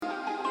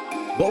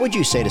What would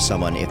you say to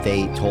someone if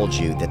they told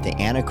you that the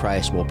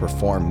Antichrist will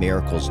perform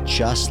miracles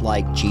just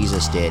like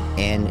Jesus did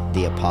and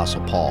the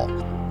Apostle Paul?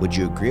 Would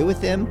you agree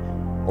with them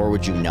or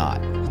would you not?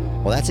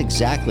 Well, that's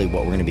exactly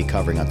what we're going to be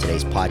covering on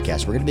today's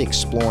podcast. We're going to be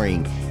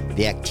exploring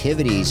the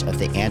activities of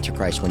the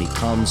Antichrist when he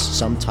comes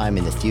sometime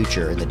in the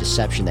future and the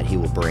deception that he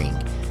will bring.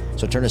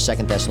 So turn to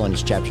 2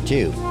 Thessalonians chapter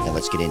 2 and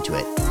let's get into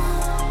it.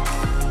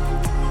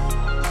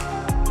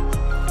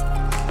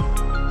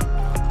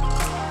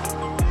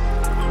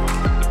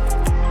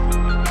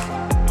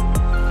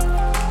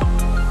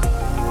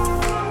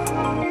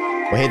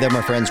 Well, hey there,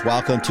 my friends.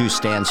 Welcome to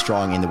Stand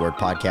Strong in the Word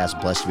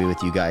podcast. Blessed to be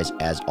with you guys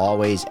as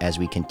always as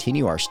we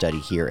continue our study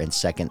here in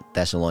 2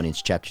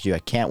 Thessalonians chapter 2. I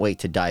can't wait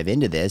to dive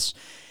into this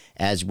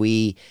as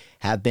we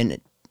have been,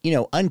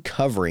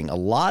 uncovering a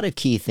lot of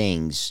key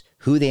things,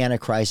 who the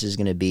Antichrist is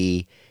going to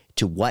be,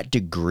 to what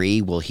degree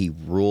will he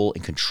rule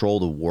and control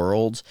the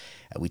world.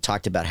 We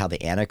talked about how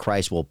the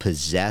Antichrist will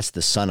possess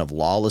the son of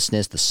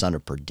lawlessness, the son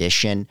of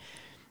perdition.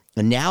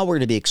 And now we're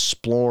going to be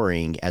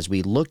exploring, as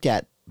we looked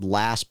at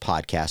last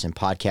podcast and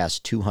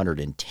podcast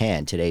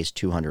 210, today's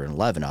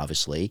 211,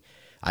 obviously,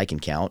 I can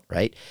count,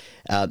 right?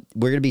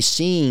 We're going to be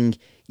seeing,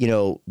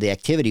 the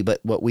activity, but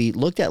what we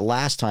looked at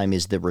last time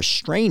is the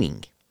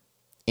restraining.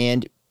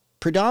 And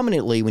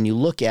predominantly, when you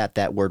look at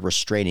that word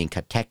restraining,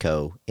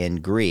 kateko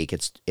in Greek,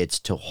 it's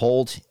to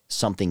hold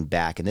something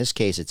back. In this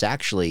case, it's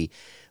actually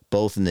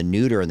both in the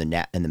neuter and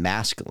the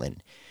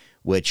masculine,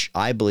 which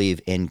I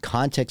believe in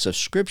context of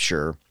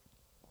Scripture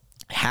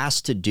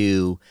has to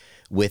do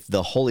with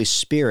the Holy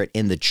Spirit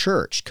in the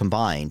church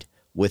combined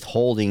with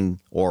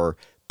holding or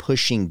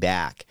pushing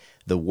back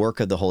the work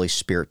of the Holy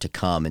Spirit to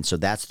come. And so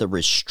that's the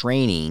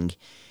restraining.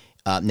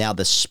 Now,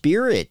 the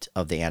spirit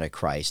of the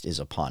Antichrist is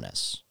upon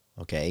us,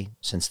 okay,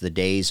 since the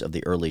days of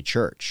the early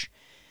church.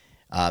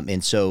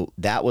 And so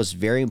that was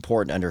very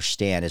important to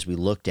understand as we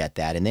looked at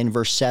that. And then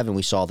verse 7,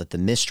 we saw that the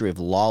mystery of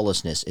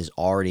lawlessness is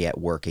already at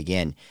work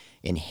again,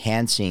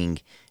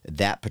 enhancing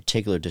that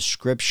particular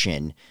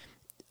description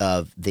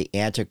of the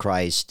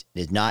Antichrist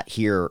is not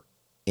here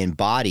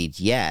embodied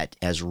yet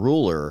as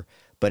ruler,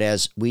 but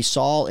as we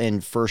saw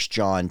in 1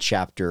 John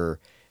chapter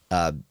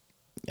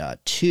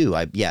 2,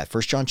 1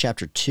 John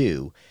chapter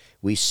 2,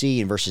 we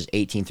see in verses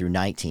 18 through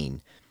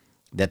 19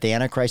 that the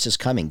Antichrist is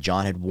coming.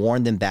 John had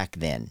warned them back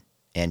then,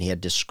 and he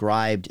had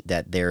described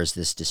that there is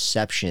this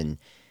deception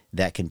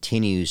that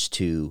continues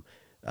to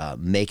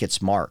make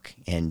its mark.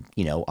 And,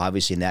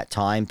 obviously in that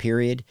time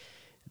period,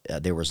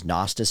 there was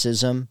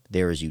Gnosticism,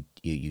 there was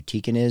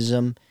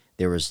Eutychianism,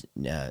 there was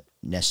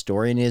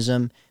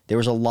Nestorianism. There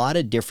was a lot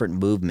of different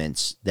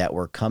movements that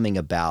were coming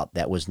about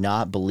that was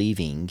not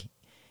believing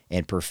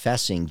and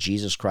professing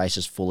Jesus Christ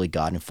as fully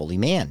God and fully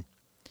man.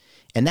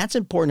 And that's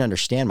important to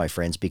understand, my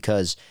friends,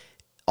 because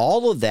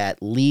all of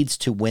that leads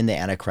to when the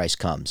Antichrist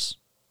comes.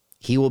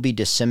 He will be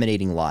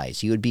disseminating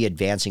lies. He would be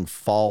advancing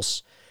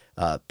false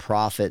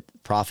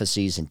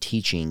prophecies and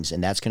teachings,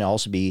 and that's going to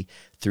also be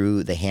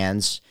through the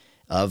hands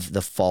of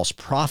the false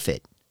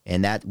prophet.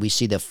 And that we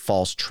see the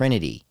false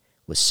trinity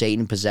with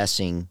Satan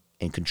possessing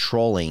and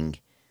controlling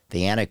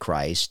the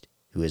Antichrist,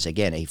 who is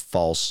again a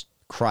false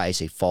Christ,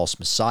 a false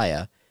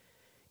Messiah,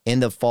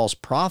 and the false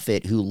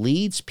prophet who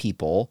leads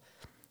people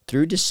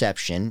through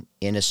deception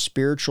in a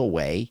spiritual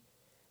way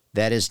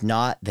that is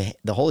not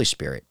the Holy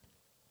Spirit.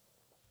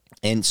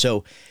 And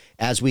so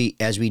as we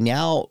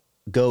now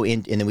go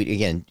in, and then we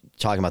again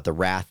talking about the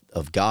wrath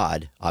of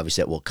God,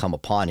 obviously that will come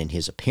upon in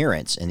his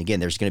appearance. And again,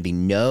 there's going to be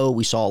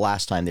we saw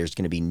last time, there's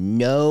going to be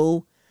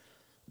no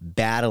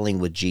battling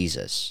with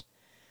Jesus.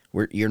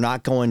 You're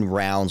not going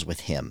rounds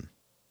with him.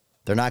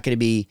 They're not going to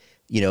be,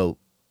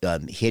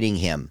 hitting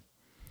him,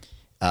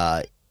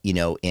 and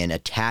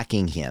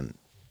attacking him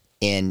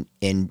and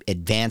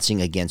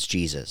advancing against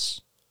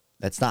Jesus.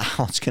 That's not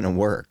how it's going to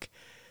work.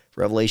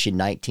 Revelation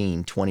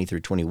 19, 20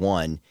 through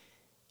 21,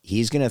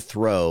 he's going to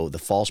throw the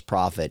false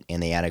prophet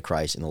and the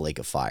Antichrist in the lake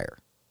of fire.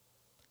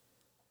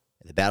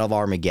 The Battle of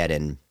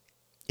Armageddon,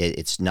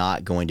 it's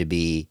not going to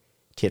be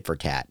tit for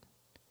tat.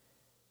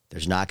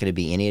 There's not going to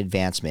be any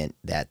advancement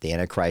that the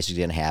Antichrist is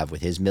going to have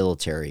with his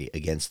military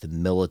against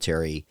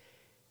the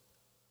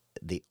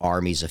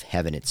armies of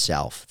heaven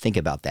itself. Think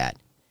about that.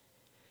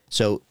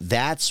 So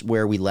that's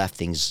where we left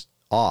things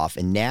off.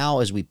 And now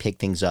as we pick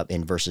things up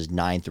in verses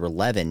 9 through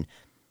 11,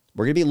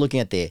 we're going to be looking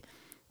at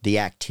the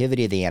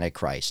activity of the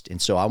Antichrist.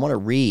 And so I want to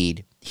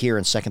read here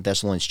in 2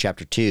 Thessalonians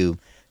chapter 2,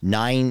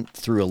 9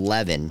 through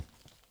 11.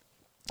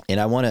 And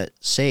I want to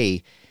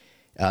say,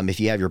 if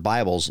you have your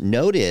Bibles,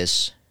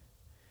 notice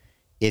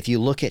if you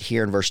look at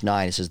here in verse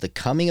 9, it says, the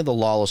coming of the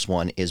lawless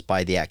one is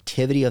by the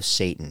activity of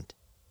Satan.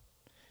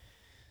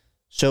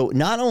 So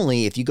not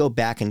only, if you go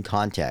back in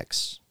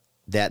context,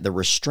 that the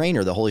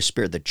restrainer, the Holy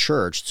Spirit, the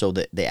church, so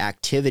that the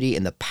activity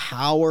and the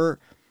power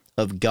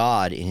of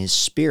God in his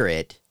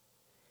Spirit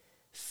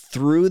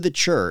through the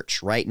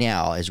church right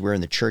now, as we're in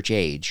the church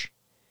age,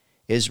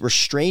 is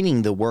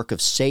restraining the work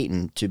of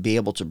Satan to be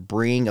able to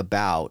bring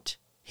about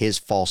his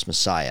false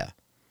Messiah.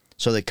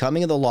 So the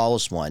coming of the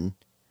lawless one,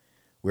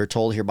 we're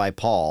told here by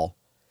Paul,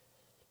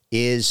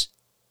 is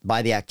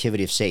by the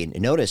activity of Satan.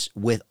 And notice,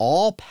 with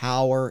all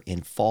power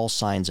and false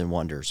signs and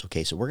wonders.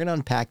 Okay, so we're going to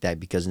unpack that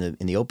because in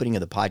the opening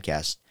of the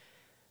podcast,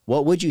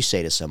 what would you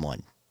say to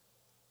someone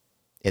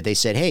if they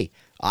said, hey,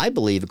 I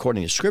believe,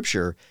 according to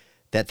Scripture,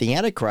 that the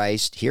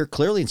Antichrist here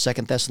clearly in 2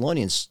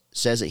 Thessalonians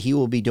says that he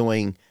will be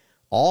doing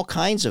all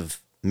kinds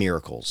of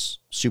miracles,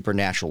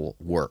 supernatural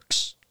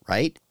works,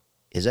 right?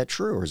 Is that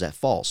true or is that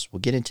false? We'll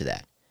get into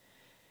that.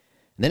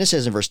 And then it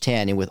says in verse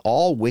 10, and with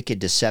all wicked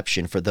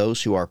deception for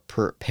those who are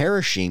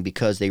perishing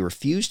because they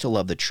refuse to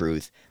love the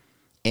truth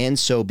and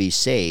so be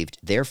saved,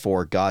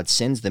 therefore God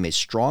sends them a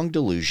strong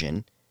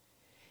delusion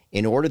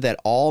in order that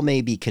all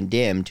may be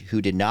condemned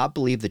who did not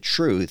believe the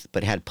truth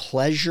but had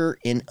pleasure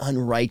in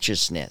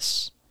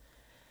unrighteousness.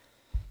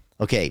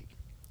 Okay,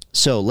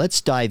 so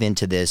let's dive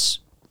into this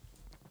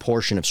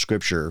portion of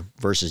Scripture,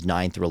 verses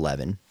 9 through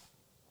 11.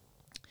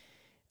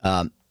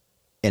 And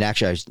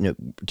actually,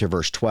 to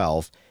verse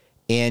 12,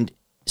 and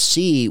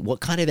see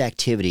what kind of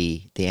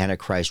activity the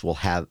Antichrist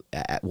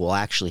will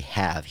actually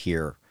have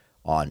here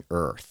on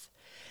earth.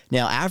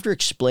 Now, after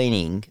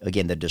explaining,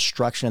 again, the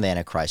destruction of the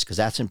Antichrist, because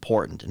that's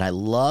important, and I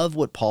love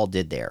what Paul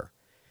did there,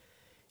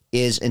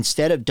 is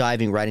instead of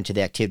diving right into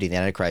the activity of the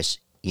Antichrist,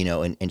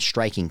 and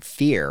striking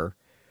fear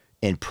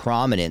and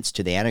prominence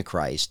to the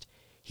Antichrist,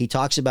 he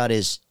talks about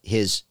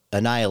his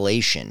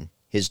annihilation,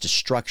 his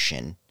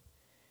destruction,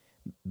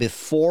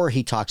 before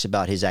he talks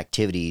about his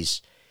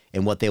activities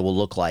and what they will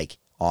look like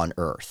on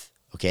earth,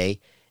 okay?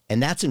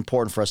 And that's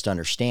important for us to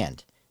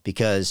understand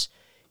because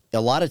a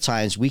lot of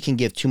times we can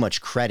give too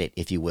much credit,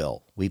 if you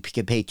will. We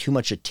can pay too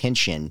much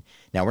attention.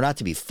 Now, we're not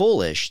to be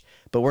foolish,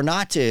 but we're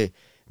not to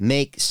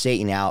make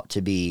Satan out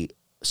to be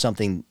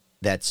something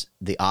that's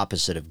the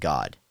opposite of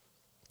God.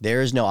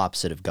 There is no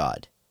opposite of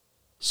God.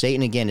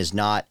 Satan, again, is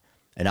not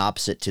an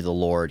opposite to the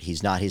Lord.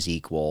 He's not his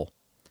equal.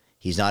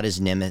 He's not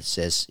his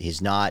nemesis.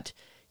 He's not,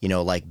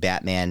 like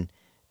Batman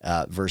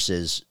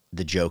versus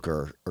the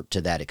Joker, or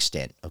to that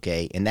extent,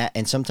 okay?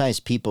 And sometimes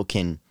people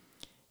can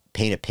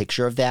paint a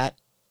picture of that,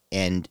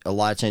 and a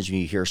lot of times when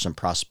you hear some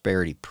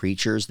prosperity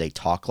preachers, they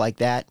talk like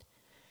that.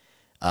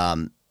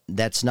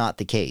 That's not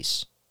the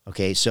case,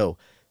 okay? So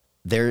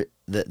the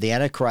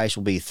Antichrist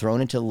will be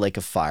thrown into the lake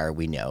of fire,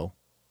 we know,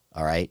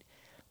 all right?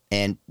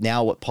 And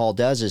now what Paul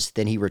does is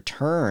then he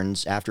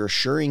returns after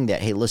assuring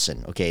that, hey,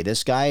 listen, okay,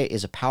 this guy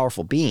is a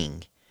powerful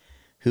being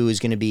who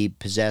is going to be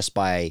possessed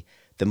by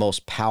the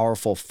most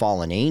powerful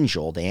fallen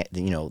angel,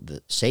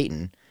 the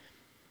Satan.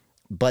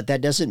 But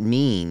that doesn't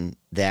mean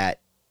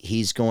that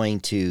he's going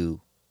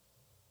to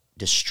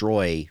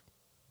destroy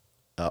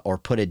or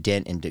put a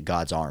dent into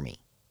God's army,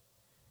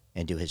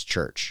 into his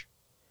church.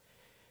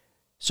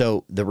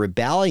 So the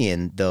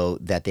rebellion, though,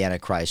 that the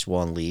Antichrist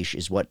will unleash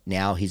is what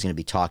now he's going to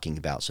be talking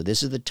about. So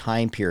this is the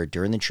time period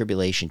during the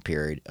tribulation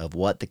period of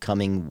what the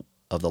coming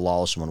of the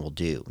lawless one will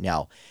do.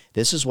 Now,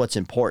 this is what's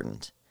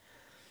important.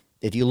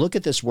 If you look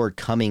at this word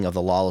coming of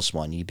the lawless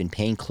one, you've been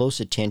paying close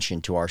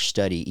attention to our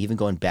study, even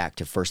going back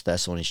to 1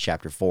 Thessalonians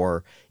chapter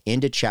 4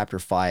 into chapter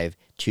 5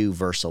 to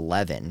verse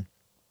 11,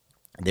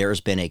 there has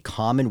been a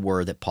common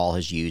word that Paul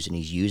has used, and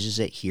he uses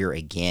it here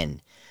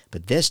again.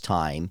 But this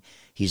time,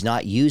 he's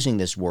not using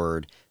this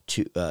word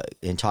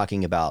in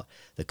talking about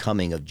the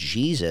coming of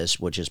Jesus,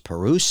 which is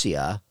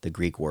parousia, the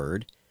Greek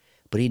word,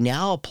 but he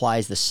now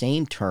applies the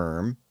same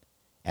term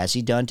as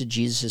he done to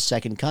Jesus'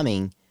 second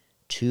coming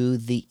to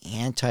the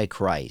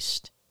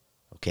Antichrist,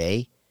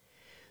 okay?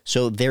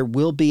 So there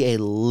will be a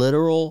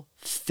literal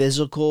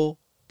physical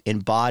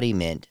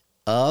embodiment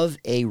of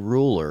a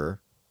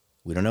ruler.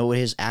 We don't know what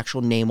his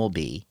actual name will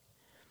be,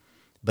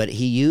 but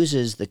he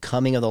uses the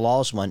coming of the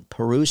lawless one,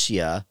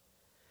 parousia,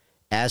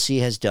 as he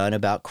has done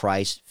about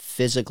Christ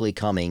physically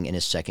coming in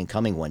his second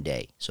coming one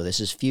day. So this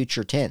is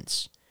future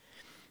tense.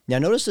 Now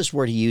notice this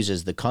word he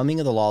uses, the coming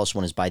of the lawless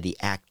one, is by the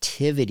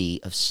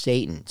activity of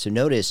Satan. So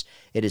notice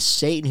it is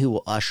Satan who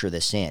will usher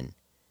this in,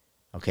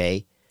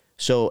 okay?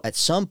 So at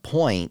some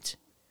point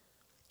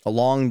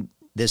along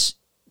this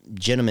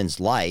gentleman's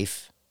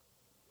life,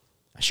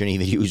 I shouldn't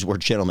even use the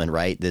word gentleman,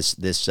 right?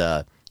 This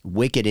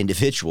wicked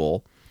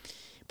individual,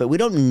 but we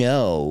don't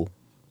know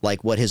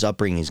like what his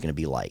upbringing is going to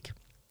be like.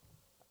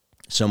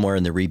 Somewhere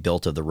in the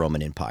rebuilt of the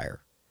Roman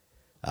Empire.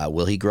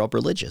 Will he grow up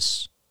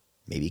religious?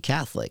 Maybe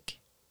Catholic.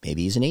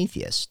 Maybe he's an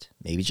atheist.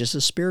 Maybe just a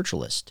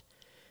spiritualist.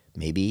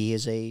 Maybe he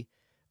is a,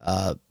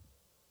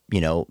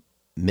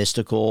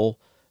 mystical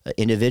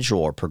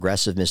individual or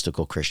progressive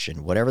mystical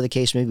Christian. Whatever the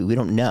case may be, we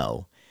don't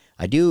know.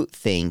 I do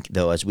think,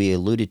 though, as we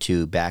alluded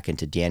to back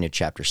into Daniel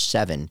chapter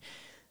 7,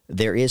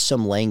 there is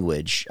some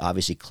language,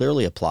 obviously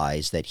clearly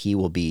applies, that he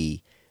will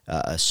be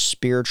a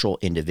spiritual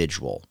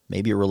individual,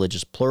 maybe a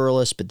religious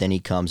pluralist, but then he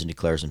comes and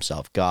declares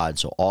himself God.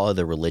 So all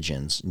other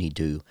religions need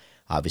to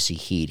obviously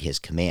heed his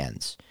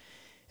commands.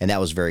 And that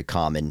was very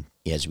common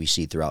as we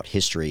see throughout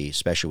history,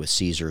 especially with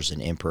Caesars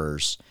and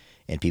emperors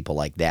and people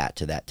like that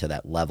to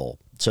that level.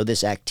 So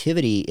this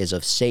activity is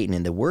of Satan,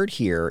 and the word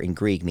here in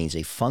Greek means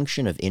a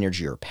function of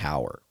energy or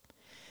power.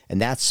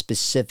 And that's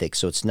specific.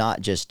 So it's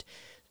not just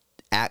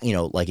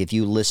like if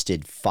you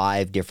listed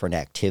 5 different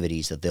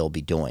activities that they'll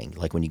be doing,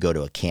 like when you go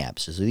to a camp.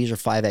 So these are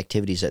 5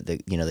 activities that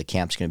the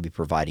camp's going to be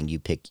providing, you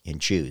pick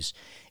and choose.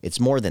 It's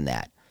more than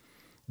that.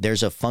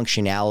 There's a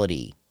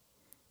functionality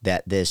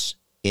that this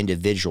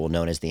individual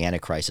known as the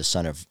Antichrist, the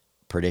son of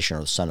perdition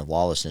or the son of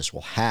lawlessness,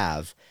 will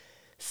have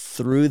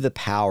through the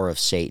power of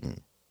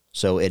Satan.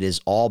 So it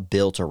is all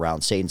built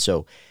around Satan.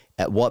 So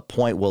at what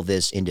point will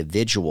this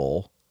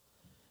individual,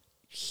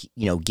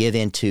 give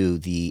into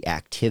the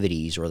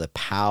activities or the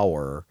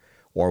power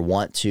or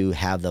want to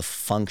have the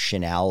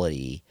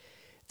functionality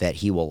that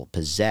he will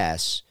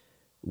possess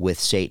with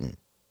Satan?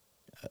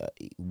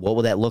 What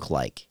will that look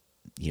like?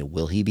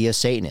 Will he be a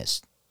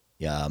Satanist?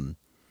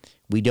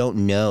 We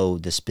don't know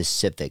the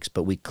specifics,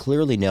 but we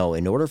clearly know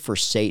in order for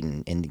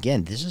Satan, and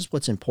again, this is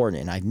what's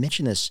important, and I've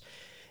mentioned this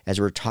as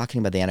we're talking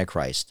about the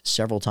Antichrist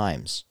several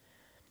times,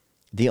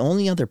 the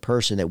only other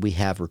person that we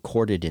have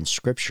recorded in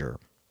Scripture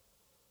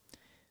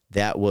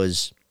that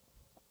was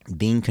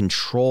being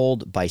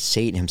controlled by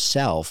Satan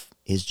himself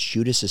is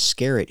Judas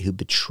Iscariot, who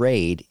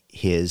betrayed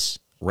his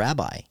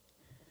rabbi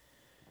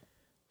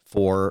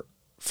for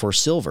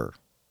silver,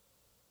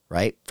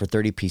 right? For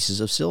 30 pieces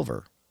of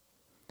silver.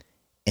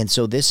 And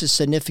so this is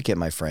significant,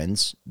 my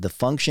friends. The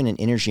function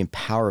and energy and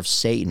power of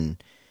Satan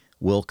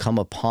will come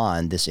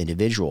upon this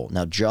individual.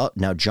 Now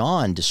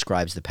John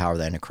describes the power of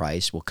the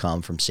Antichrist will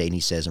come from Satan.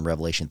 He says in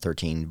Revelation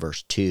 13,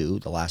 verse 2,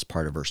 the last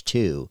part of verse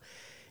 2,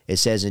 it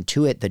says, "And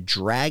to it the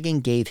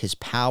dragon gave his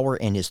power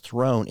and his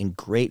throne and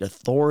great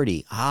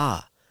authority."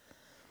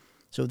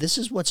 So this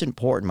is what's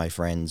important, my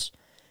friends,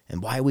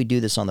 and why we do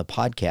this on the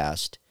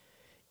podcast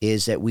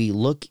is that we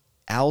look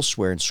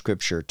elsewhere in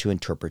Scripture to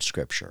interpret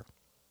Scripture.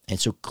 And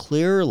so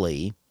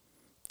clearly,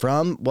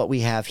 from what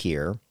we have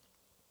here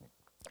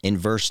in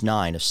verse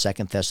 9 of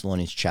 2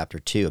 Thessalonians chapter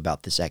 2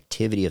 about this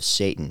activity of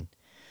Satan,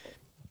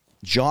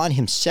 John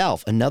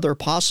himself, another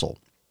apostle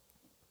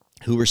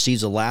who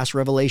receives the last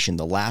revelation,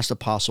 the last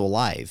apostle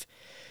alive,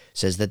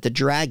 says that the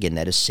dragon,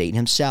 that is Satan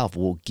himself,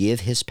 will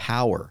give his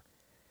power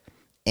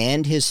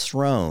and his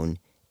throne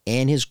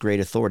and his great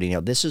authority.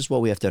 Now, this is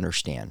what we have to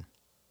understand,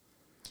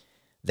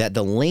 that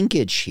the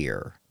linkage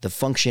here, the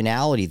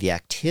functionality, the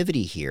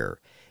activity here,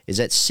 is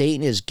that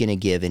Satan is going to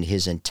give in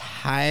his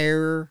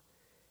entire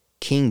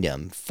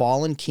kingdom,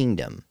 fallen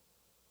kingdom,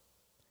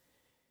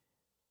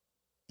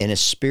 the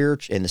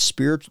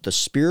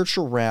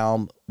spiritual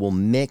realm will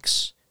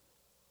mix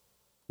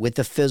with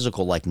the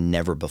physical like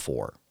never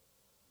before.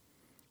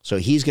 So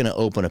he's going to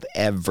open up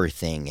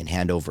everything and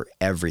hand over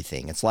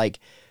everything. It's like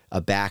a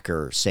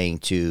backer saying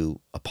to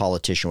a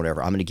politician,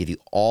 whatever, I'm going to give you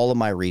all of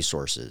my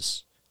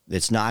resources.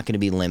 It's not going to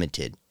be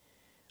limited.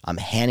 I'm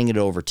handing it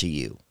over to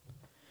you.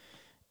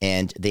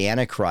 And the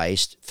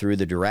Antichrist, through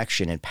the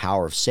direction and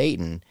power of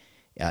Satan,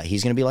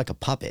 he's going to be like a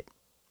puppet.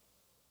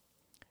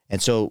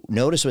 And so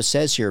notice what it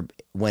says here,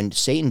 when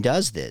Satan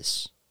does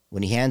this,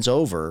 when he hands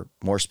over,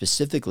 more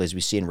specifically, as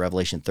we see in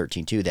Revelation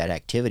 13:2, that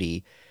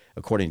activity,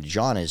 according to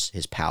John, is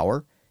his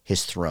power,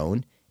 his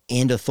throne,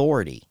 and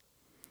authority.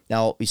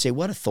 Now, you say,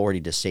 what authority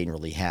does Satan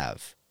really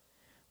have?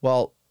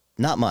 Well,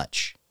 not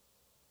much.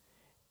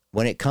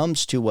 When it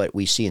comes to what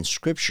we see in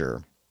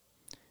Scripture,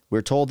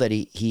 we're told that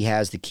he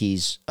has the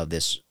keys of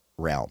this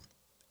realm.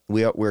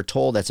 We're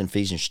told that's in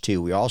Ephesians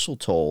 2. We're also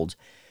told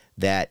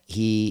that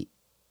he,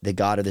 the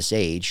God of this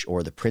age,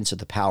 or the prince of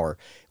the power,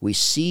 we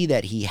see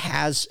that he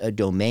has a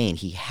domain.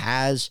 He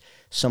has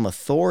some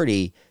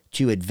authority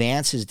to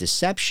advance his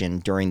deception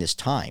during this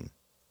time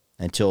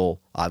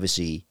until,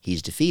 obviously,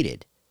 he's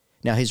defeated.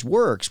 Now, his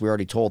works, we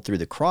already told through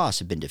the cross,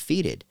 have been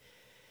defeated.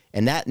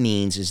 And that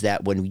means is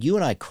that when you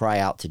and I cry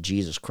out to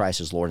Jesus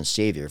Christ as Lord and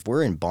Savior, if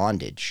we're in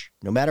bondage,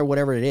 no matter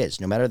whatever it is,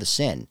 no matter the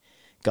sin,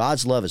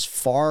 God's love is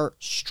far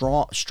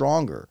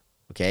stronger,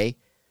 okay,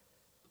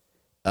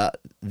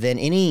 than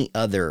any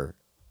other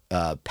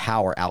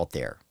power out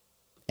there.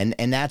 And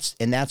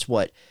that's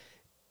what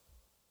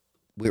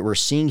we're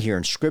seeing here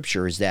in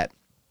Scripture, is that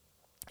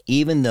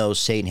even though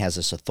Satan has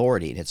this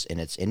authority,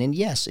 and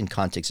yes, in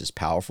context, it's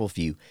powerful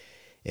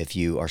if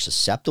you are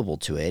susceptible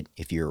to it,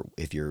 if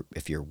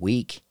you're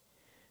weak.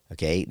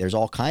 Okay, there's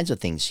all kinds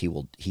of things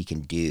he can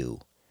do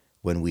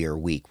when we are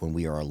weak, when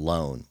we are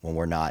alone, when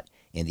we're not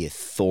in the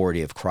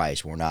authority of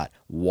Christ, when we're not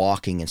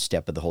walking in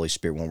step of the Holy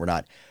Spirit, when we're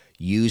not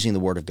using the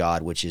Word of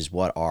God, which is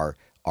what our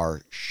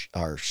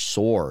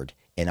sword,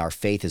 and our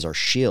faith is our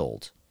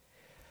shield.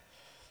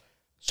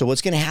 So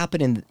what's going to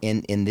happen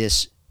in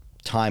this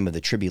time of the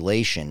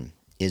tribulation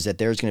is that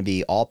there's going to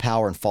be all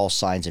power and false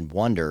signs and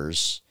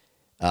wonders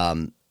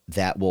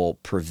that will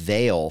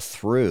prevail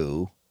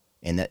through,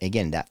 and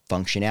that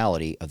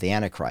functionality of the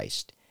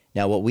Antichrist.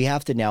 Now, what we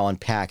have to now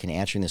unpack in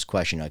answering this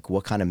question, like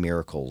what kind of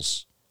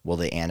miracles will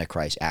the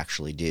Antichrist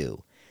actually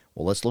do?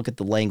 Well, let's look at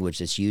the language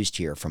that's used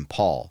here from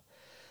Paul.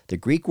 The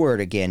Greek word,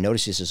 again,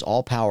 notice this is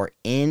all power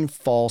in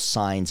false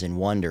signs and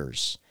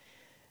wonders.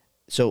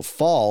 So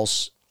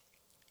false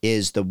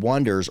is the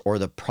wonders or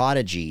the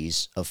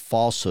prodigies of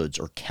falsehoods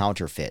or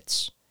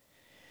counterfeits.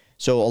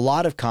 So a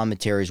lot of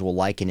commentaries will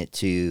liken it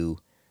to,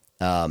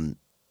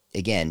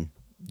 again,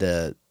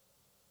 the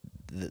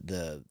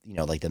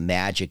like the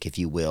magic, if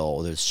you will,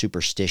 or the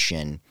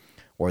superstition,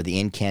 or the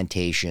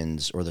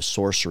incantations, or the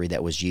sorcery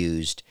that was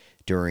used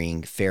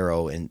during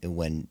Pharaoh and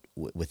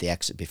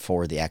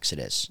before the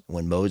Exodus,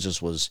 when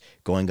Moses was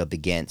going up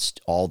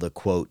against all the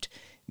quote,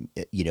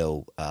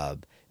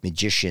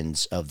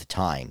 magicians of the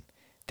time.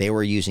 They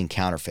were using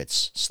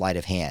counterfeits, sleight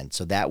of hand.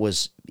 So that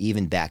was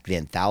even back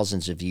then,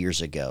 thousands of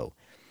years ago.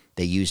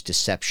 They used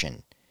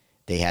deception.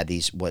 They had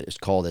these what is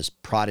called as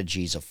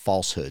prodigies of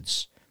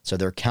falsehoods. So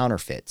they're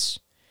counterfeits.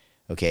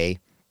 Okay.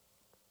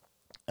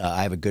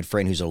 I have a good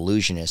friend who's an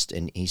illusionist,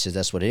 and he says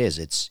that's what it is.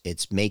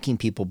 It's making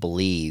people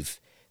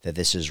believe that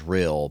this is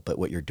real, but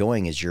what you're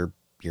doing is you're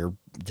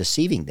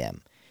deceiving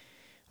them.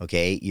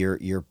 Okay,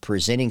 you're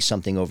presenting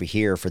something over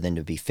here for them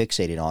to be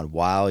fixated on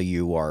while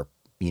you are,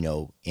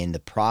 in the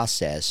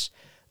process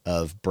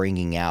of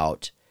bringing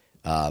out,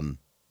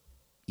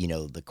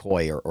 the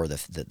koi or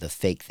the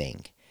fake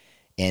thing.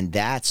 And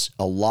that's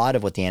a lot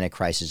of what the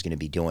Antichrist is going to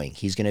be doing.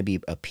 He's going to be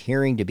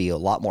appearing to be a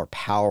lot more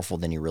powerful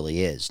than he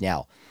really is.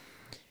 Now,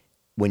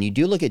 when you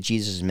do look at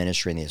Jesus'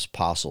 ministry and the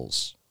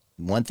apostles,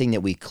 one thing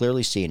that we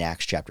clearly see in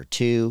Acts chapter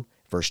 2,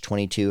 verse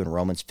 22, and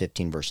Romans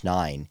 15, verse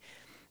 9,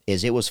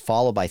 is it was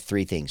followed by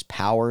three things: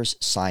 powers,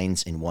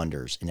 signs, and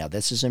wonders. And now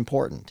this is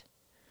important,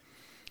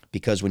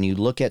 because when you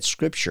look at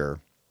Scripture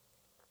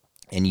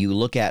and you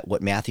look at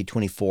what Matthew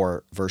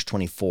 24, verse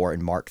 24,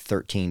 and Mark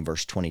 13,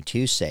 verse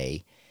 22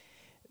 say,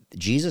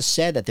 Jesus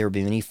said that there will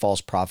be many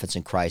false prophets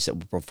in Christ that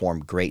will perform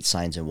great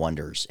signs and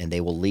wonders, and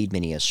they will lead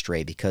many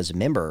astray. Because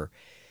remember,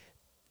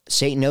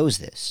 Satan knows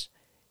this.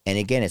 And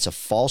again, it's a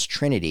false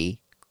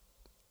trinity: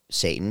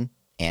 Satan,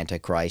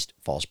 Antichrist,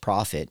 false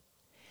prophet.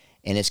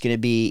 And it's going to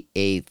be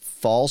a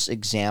false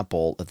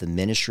example of the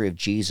ministry of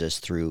Jesus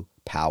through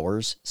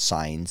powers,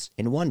 signs,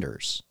 and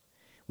wonders.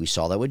 We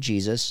saw that with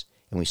Jesus,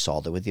 and we saw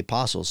that with the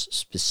apostles.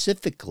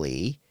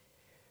 Specifically,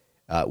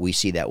 we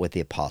see that with the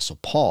apostle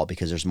Paul,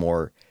 because there's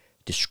more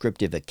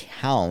descriptive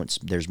accounts,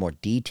 there's more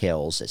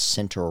details that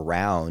center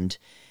around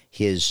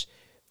his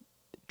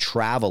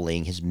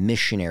traveling, his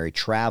missionary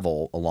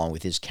travel, along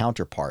with his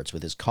counterparts,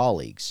 with his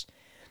colleagues.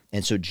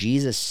 And so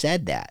Jesus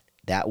said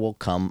that will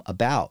come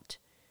about.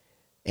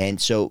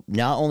 And so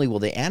not only will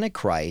the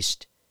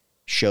Antichrist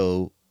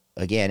show,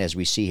 again, as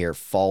we see here,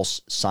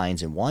 false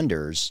signs and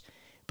wonders,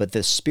 but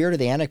the spirit of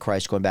the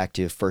Antichrist, going back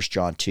to 1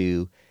 John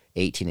 2,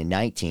 18 and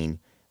 19,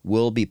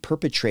 will be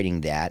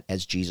perpetrating that,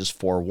 as Jesus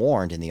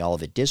forewarned in the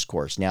Olivet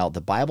Discourse. Now,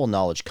 the Bible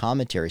Knowledge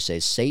Commentary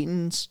says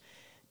Satan's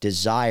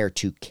desire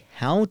to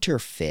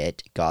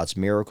counterfeit God's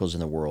miracles in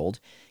the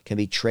world can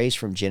be traced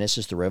from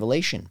Genesis to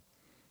Revelation.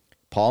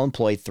 Paul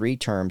employed three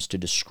terms to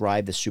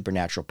describe the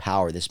supernatural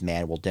power this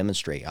man will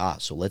demonstrate.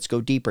 So let's go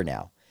deeper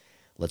now.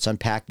 Let's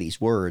unpack these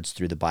words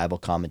through the Bible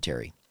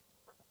commentary.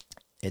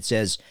 It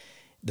says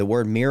the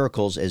word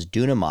miracles as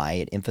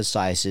dunamai. It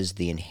emphasizes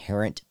the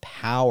inherent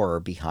power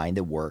behind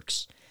the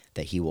works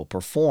that he will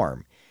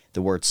perform.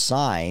 The word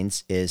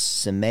signs is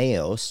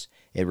semeos.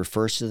 It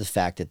refers to the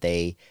fact that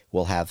they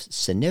will have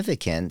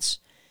significance.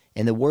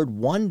 And the word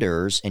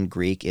wonders in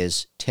Greek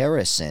is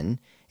teresin.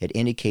 It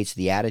indicates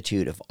the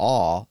attitude of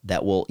awe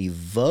that will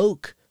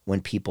evoke when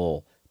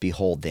people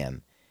behold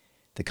them.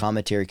 The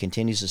commentary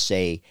continues to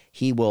say,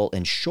 he will,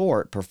 in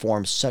short,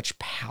 perform such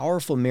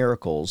powerful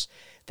miracles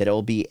that it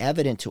will be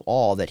evident to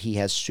all that he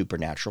has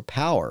supernatural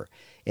power,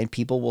 and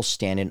people will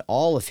stand in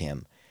awe of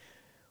him.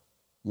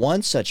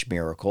 One such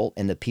miracle,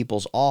 and the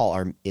people's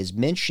awe, is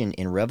mentioned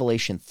in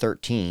Revelation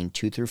 13,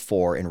 2 through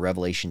 4, and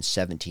Revelation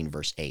 17,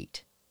 verse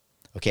 8.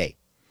 Okay,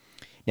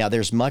 now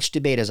there's much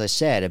debate, as I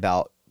said,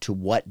 about to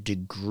what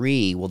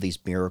degree will these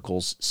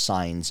miracles,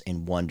 signs,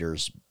 and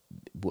wonders,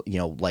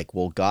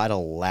 will God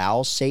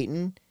allow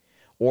Satan?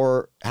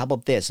 Or how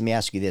about this? Let me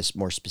ask you this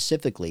more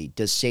specifically.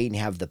 Does Satan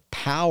have the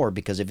power?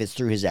 Because if it's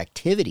through his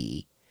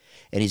activity,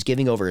 and he's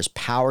giving over his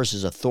powers,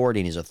 his authority,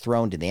 and his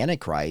throne to the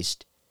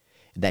Antichrist,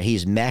 that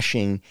he's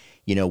meshing,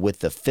 with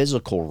the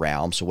physical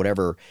realm. So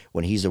whatever,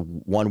 when he's a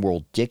one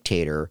world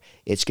dictator,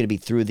 it's going to be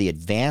through the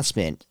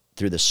advancement,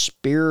 through the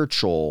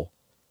spiritual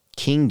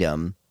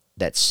kingdom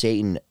that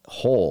Satan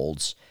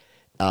holds,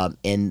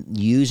 and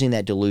using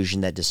that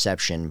delusion, that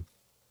deception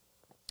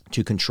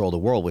to control the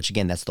world, which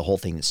again, that's the whole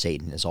thing that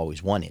Satan has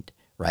always wanted,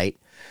 right?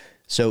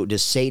 So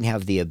does Satan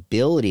have the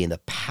ability and the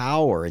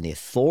power and the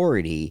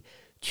authority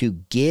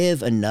to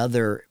give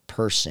another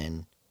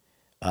person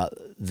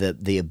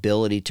the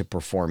ability to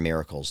perform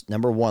miracles?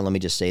 Number one, let me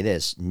just say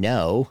this: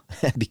 no,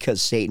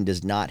 because Satan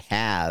does not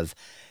have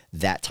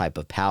that type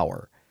of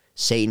power.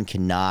 Satan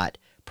cannot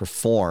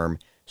perform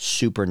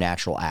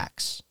supernatural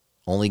acts.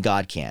 Only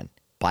God can.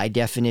 By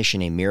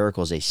definition, a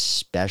miracle is a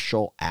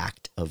special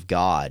act of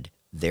God.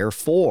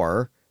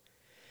 Therefore,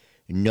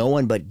 no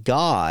one but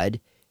God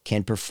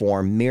can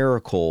perform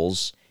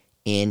miracles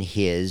in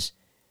his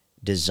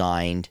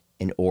designed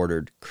and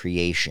ordered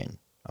creation.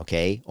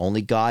 Okay?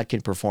 Only God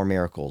can perform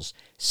miracles.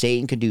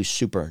 Satan can do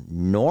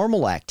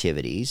supernormal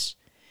activities,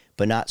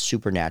 but not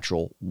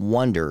supernatural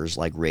wonders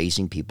like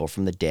raising people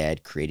from the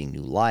dead, creating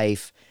new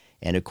life.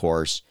 And of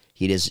course,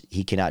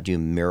 he cannot do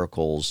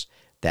miracles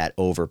that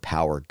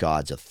overpower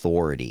God's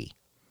authority.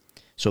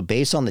 So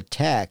based on the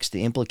text,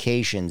 the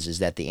implications is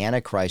that the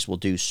Antichrist will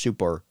do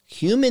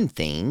superhuman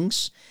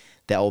things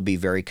that will be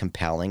very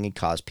compelling and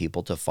cause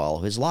people to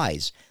follow his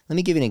lies. Let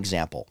me give you an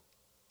example.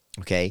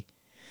 Okay.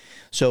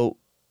 So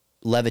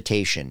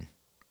levitation,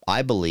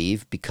 I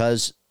believe,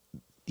 because,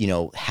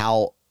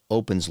 hell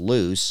opens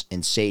loose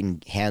and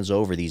Satan hands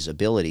over these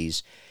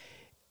abilities,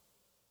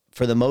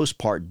 for the most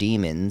part,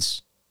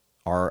 demons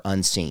are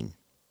unseen.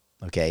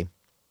 Okay.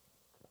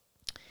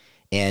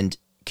 And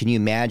can you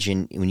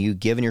imagine when you've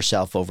given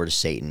yourself over to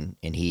Satan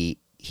and he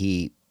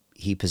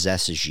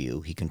possesses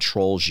you, he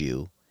controls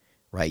you,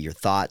 right? Your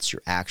thoughts,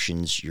 your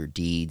actions, your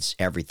deeds,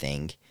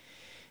 everything.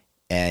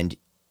 And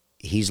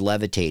he's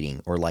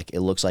levitating, or like it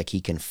looks like he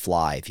can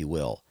fly, if you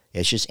will.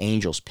 It's just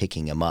angels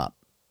picking him up.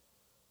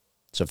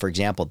 So for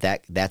example,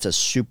 that's a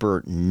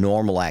super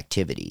normal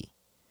activity,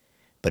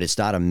 but it's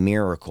not a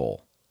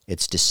miracle.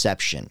 It's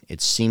deception.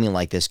 It's seeming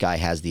like this guy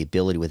has the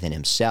ability within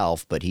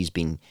himself, but he's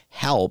being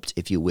helped,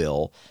 if you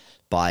will,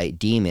 by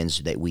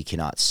demons that we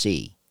cannot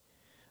see.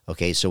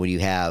 Okay, so when you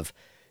have,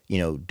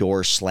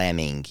 doors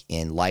slamming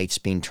and lights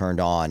being turned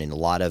on and a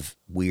lot of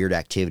weird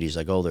activities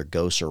like, there are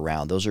ghosts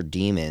around, those are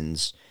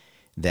demons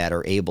that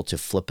are able to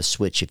flip a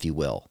switch, if you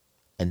will,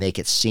 and make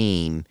it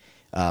seem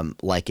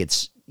like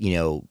it's,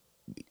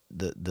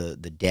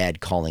 the dead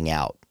calling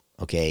out.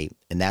 Okay,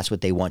 and that's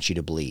what they want you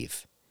to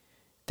believe,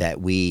 that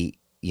we,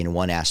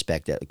 one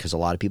aspect that, because a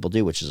lot of people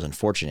do, which is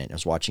unfortunate. I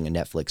was watching a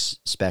Netflix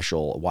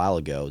special a while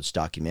ago, this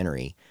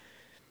documentary,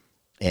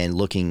 and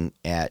looking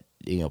at,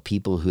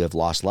 people who have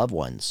lost loved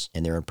ones,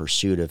 and they're in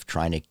pursuit of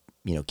trying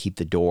to, keep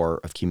the door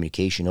of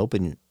communication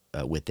open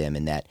with them,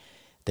 and that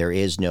there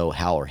is no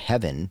hell or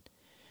heaven,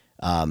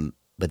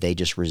 but they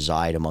just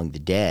reside among the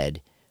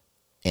dead,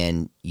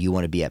 and you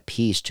want to be at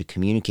peace to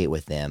communicate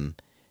with them,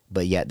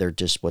 but yet they're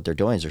just, what they're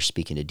doing is they're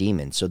speaking to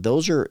demons. So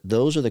those are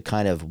the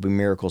kind of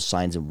miracles,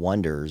 signs, and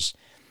wonders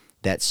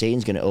that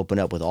Satan's going to open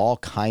up with all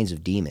kinds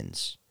of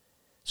demons.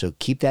 So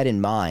keep that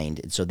in mind.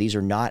 And so these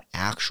are not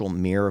actual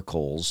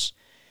miracles.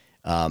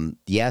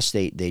 Yes,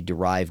 they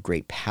derive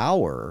great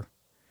power,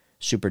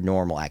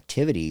 supernormal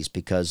activities,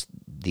 because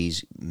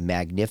these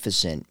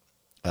magnificent,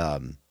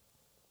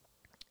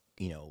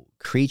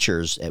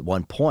 creatures at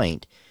one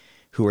point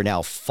who are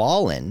now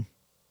fallen,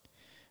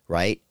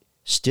 right,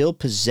 still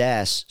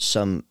possess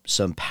some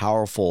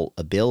powerful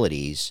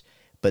abilities,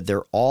 but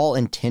they're all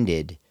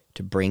intended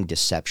to bring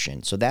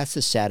deception. So that's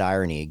the sad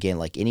irony. Again,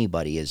 like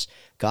anybody, is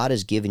God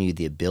has given you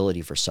the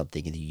ability for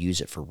something and you use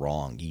it for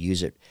wrong. You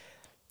use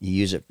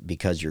it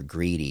because you're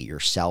greedy, you're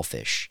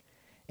selfish.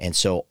 And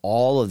so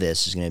all of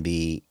this is going to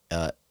be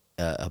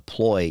a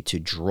ploy to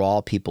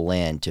draw people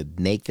in, to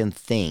make them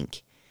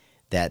think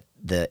that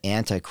the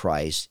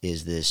Antichrist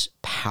is this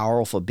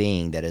powerful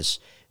being that is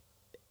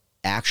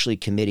actually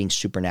committing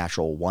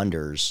supernatural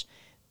wonders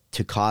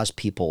to cause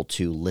people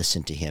to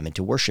listen to him and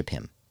to worship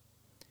him.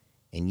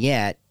 And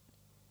yet,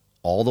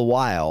 all the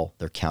while,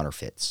 they're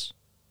counterfeits.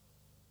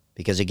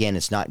 Because again,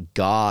 it's not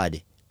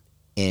God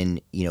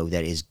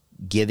that is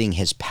giving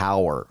his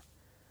power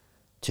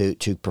to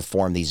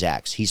perform these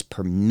acts. He's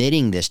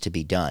permitting this to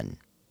be done,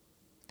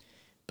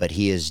 but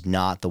he is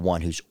not the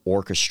one who's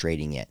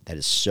orchestrating it. That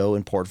is so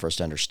important for us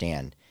to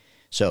understand.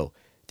 So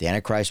the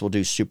Antichrist will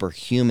do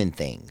superhuman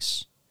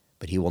things,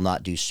 but he will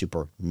not do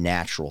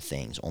supernatural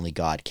things. Only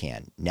God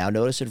can. Now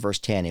notice at verse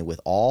 10, and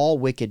with all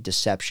wicked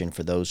deception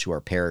for those who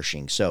are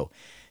perishing. So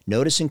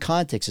notice in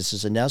context, this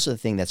is another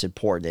thing that's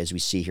important as we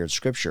see here in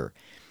Scripture.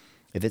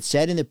 If it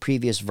said in the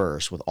previous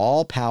verse, with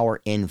all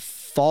power in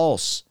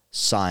false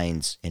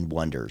signs and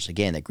wonders.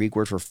 Again, the Greek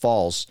word for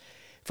false,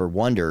 for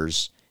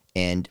wonders,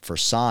 and for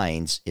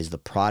signs is the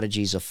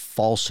prodigies of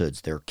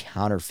falsehoods. They're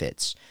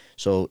counterfeits.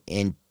 So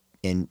in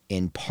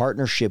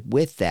partnership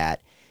with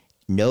that,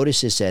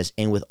 notice it says,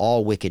 and with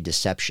all wicked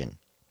deception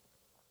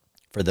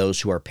for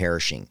those who are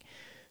perishing.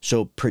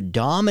 So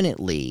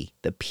predominantly,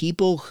 the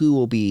people who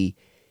will be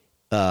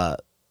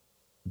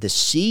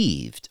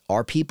deceived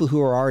are people who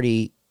are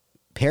already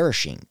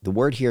perishing. The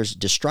word here is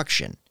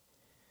destruction.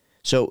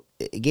 So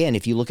again,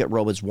 if you look at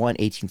Romans 1,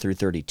 18 through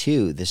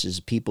 32, this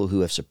is people who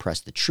have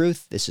suppressed the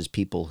truth. This is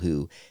people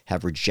who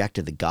have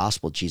rejected the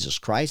gospel of Jesus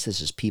Christ. This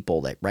is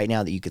people that right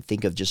now that you could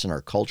think of just in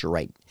our culture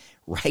right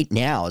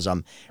now as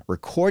I'm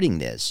recording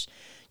this.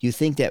 You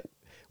think that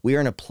we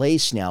are in a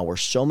place now where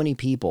so many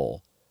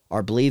people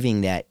are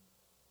believing that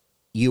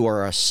you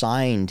are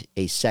assigned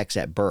a sex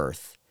at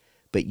birth,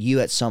 but you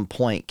at some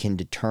point can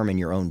determine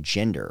your own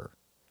gender.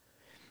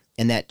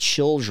 And that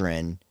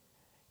children,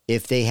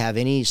 if they have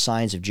any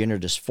signs of gender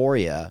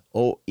dysphoria,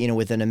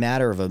 within a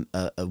matter of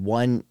a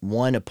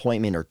one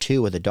appointment or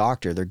two with a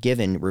doctor, they're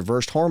given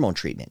reversed hormone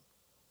treatment.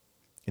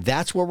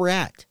 That's where we're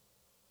at.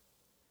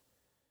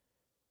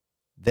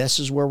 This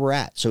is where we're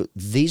at. So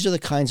these are the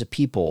kinds of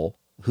people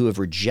who have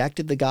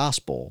rejected the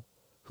gospel,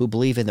 who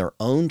believe in their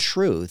own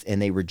truth,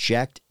 and they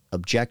reject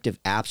objective,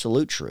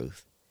 absolute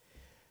truth,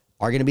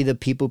 are going to be the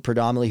people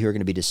predominantly who are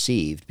going to be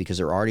deceived because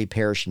they're already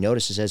perishing.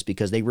 Notice it says,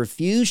 because they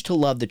refuse to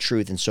love the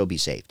truth and so be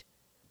saved.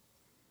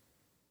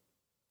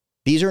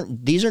 These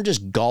aren't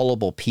just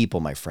gullible people,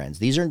 my friends.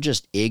 These aren't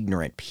just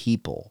ignorant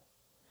people.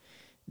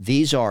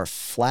 These are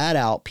flat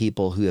out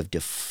people who have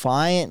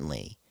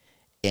defiantly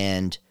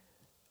and,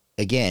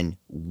 again,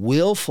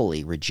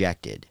 willfully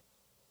rejected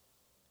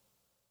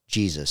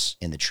Jesus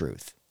and the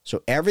truth.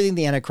 So everything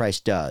the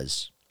Antichrist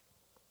does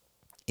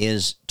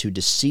is to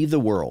deceive the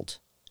world,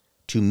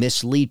 to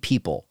mislead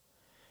people,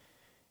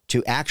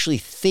 to actually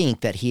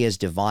think that he is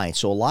divine.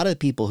 So a lot of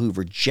people who've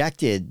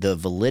rejected the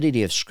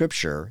validity of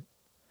Scripture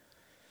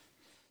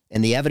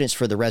and the evidence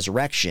for the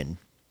resurrection,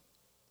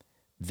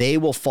 they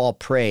will fall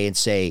prey and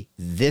say,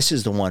 this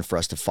is the one for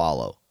us to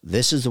follow.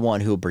 This is the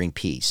one who will bring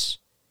peace.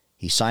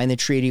 He signed the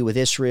treaty with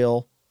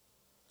Israel.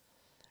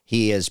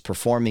 He has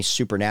performed these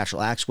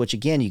supernatural acts, which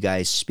again, you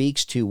guys,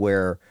 speaks to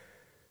where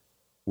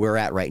we're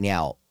at right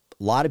now.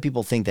 A lot of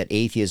people think that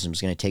atheism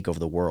is going to take over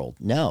the world.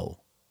 No.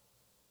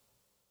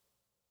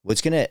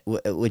 What's going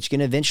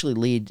to eventually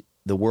lead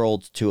the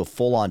world to a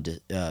full-on,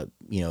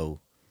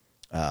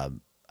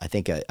 I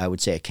think I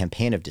would say a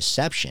campaign of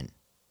deception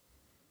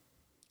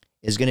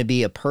is going to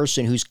be a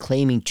person who's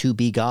claiming to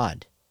be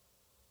God.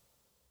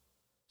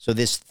 So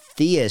this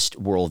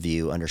theist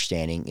worldview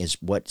understanding is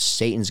what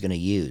Satan's going to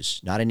use,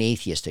 not an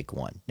atheistic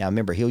one. Now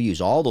remember, he'll use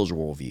all those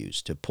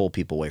worldviews to pull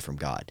people away from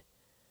God.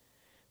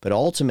 But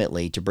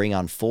ultimately, to bring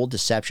on full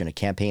deception, a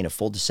campaign of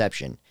full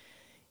deception,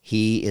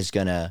 he is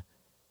going to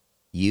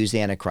use the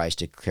Antichrist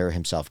to declare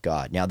himself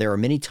God. Now, there are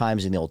many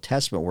times in the Old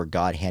Testament where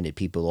God handed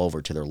people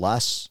over to their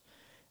lusts,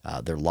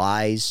 their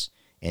lies,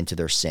 and to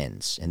their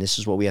sins. And this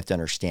is what we have to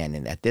understand.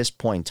 And at this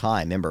point in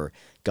time, remember,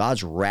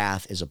 God's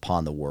wrath is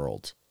upon the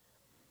world.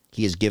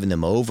 He has given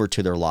them over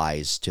to their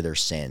lies, to their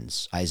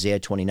sins. Isaiah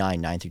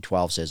 29, 9 through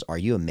 12 says, are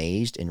you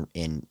amazed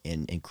and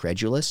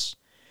incredulous?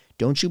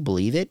 Don't you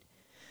believe it?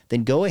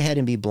 Then go ahead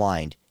and be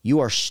blind. You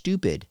are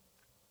stupid,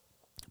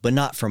 but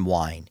not from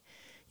wine.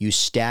 You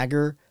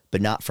stagger,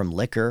 but not from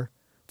liquor.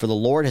 For the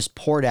Lord has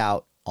poured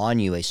out on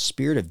you a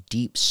spirit of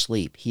deep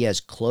sleep. He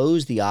has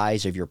closed the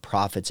eyes of your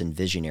prophets and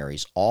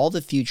visionaries. All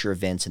the future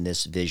events in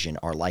this vision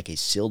are like a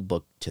sealed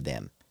book to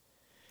them.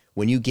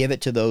 When you give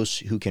it to those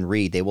who can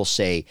read, they will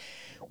say,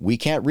 we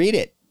can't read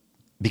it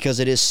because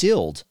it is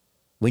sealed.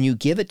 When you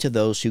give it to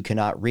those who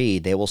cannot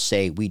read, they will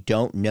say, we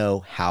don't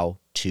know how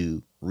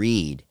to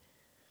read.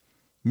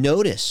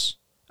 Notice,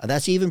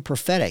 that's even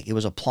prophetic. It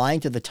was applying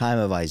to the time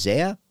of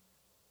Isaiah,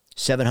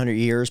 700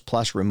 years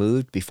plus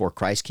removed before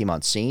Christ came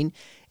on scene,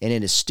 and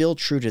it is still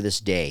true to this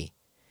day.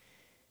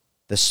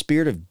 The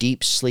spirit of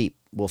deep sleep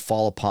will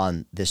fall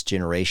upon this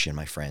generation,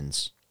 my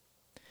friends.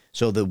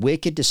 So the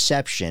wicked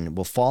deception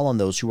will fall on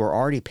those who are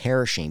already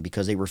perishing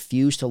because they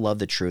refuse to love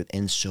the truth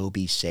and so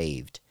be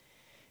saved.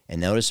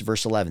 And notice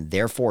verse 11,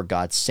 therefore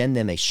God send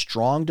them a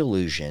strong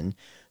delusion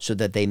so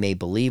that they may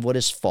believe what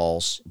is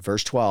false.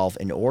 Verse 12,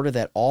 in order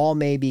that all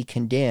may be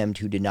condemned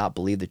who did not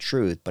believe the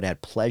truth, but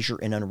had pleasure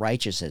in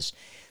unrighteousness.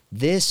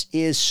 This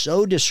is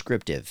so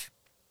descriptive.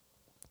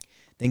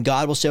 Then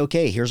God will say,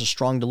 okay, here's a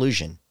strong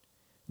delusion.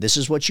 This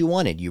is what you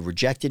wanted. You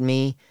rejected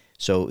me.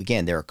 So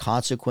again, there are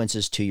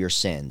consequences to your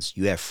sins.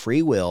 You have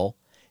free will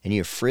and you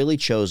have freely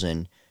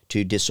chosen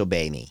to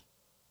disobey me,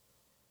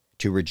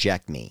 to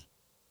reject me.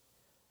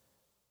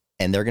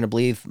 And they're going to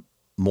believe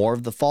more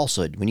of the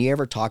falsehood. When you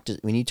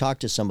talk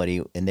to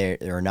somebody and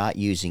they're not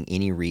using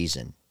any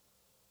reason,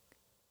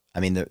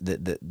 I mean,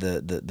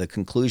 the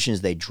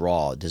conclusions they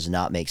draw does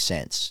not make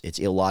sense. It's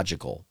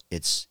illogical.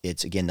 It's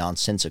again,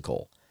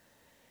 nonsensical.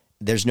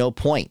 There's no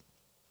point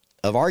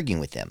of arguing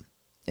with them.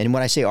 And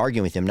when I say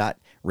arguing with them, not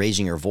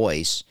raising your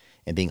voice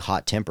and being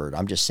hot-tempered,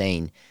 I'm just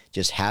saying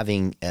just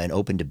having an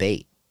open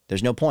debate.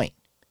 There's no point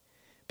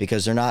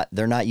because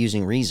they're not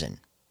using reason.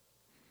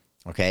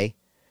 Okay?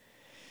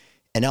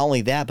 And not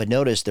only that, but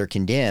notice they're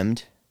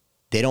condemned.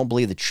 They don't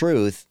believe the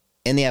truth.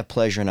 And they have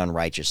pleasure in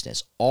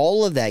unrighteousness.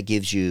 All of that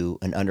gives you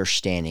an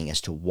understanding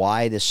as to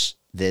why this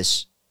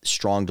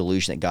strong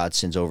delusion that God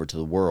sends over to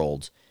the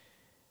world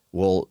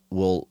will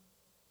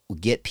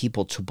get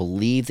people to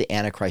believe the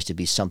Antichrist to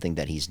be something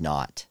that he's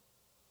not.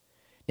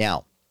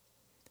 Now,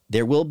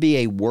 there will be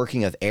a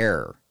working of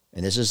error.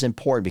 And this is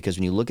important because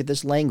when you look at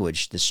this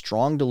language, this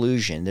strong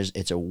delusion,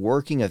 it's a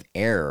working of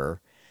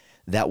error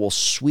that will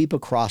sweep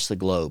across the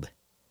globe.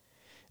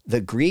 The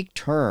Greek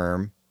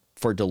term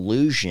for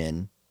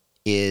delusion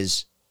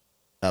is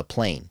a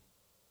plane.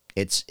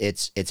 It's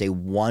a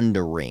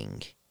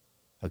wandering.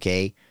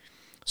 Okay?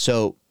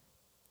 So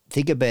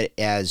think of it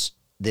as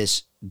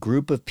this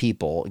group of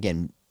people,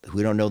 again,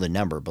 we don't know the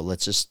number, but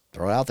let's just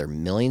throw it out there,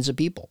 millions of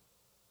people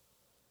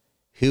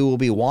who will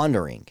be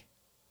wandering,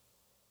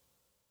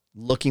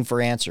 looking for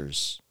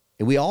answers.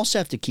 And we also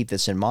have to keep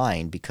this in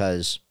mind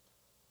because,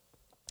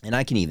 and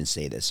I can even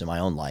say this in my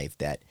own life,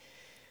 that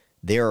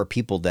there are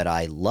people that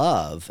I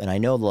love and I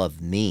know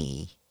love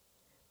me,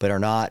 but are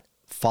not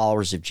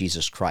followers of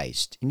Jesus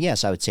Christ. And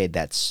yes, I would say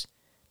that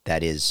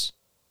is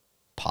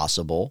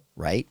possible,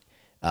 right?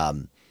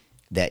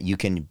 That you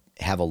can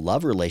have a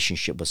love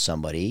relationship with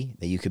somebody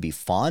that you could be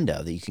fond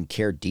of, that you can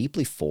care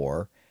deeply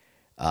for,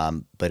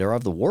 but are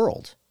of the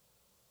world.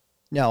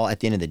 Now, at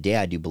the end of the day,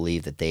 I do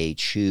believe that they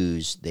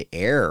choose the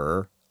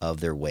error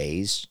of their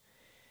ways,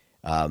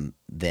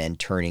 then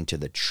turning to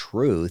the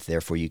truth.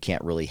 Therefore, you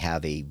can't really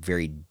have a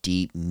very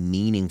deep,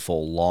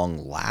 meaningful,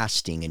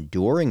 long-lasting,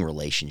 enduring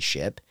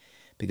relationship,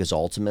 because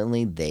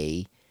ultimately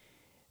they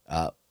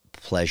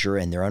pleasure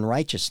in their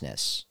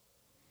unrighteousness.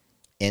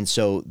 And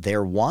so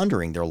they're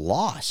wandering, they're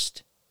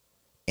lost.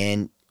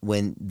 And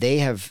when they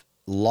have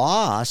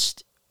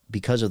lost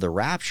because of the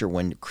rapture,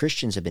 when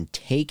Christians have been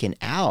taken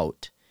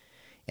out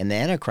and the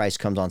Antichrist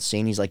comes on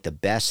scene, he's like the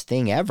best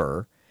thing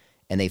ever,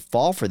 and they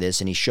fall for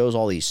this, and he shows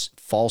all these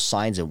false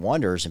signs and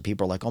wonders, and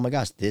people are like, oh my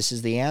gosh, this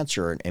is the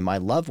answer. And my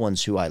loved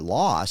ones who I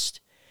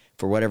lost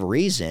for whatever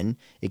reason,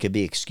 it could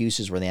be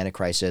excuses where the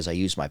Antichrist says, I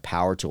used my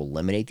power to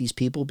eliminate these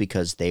people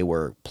because they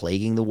were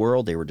plaguing the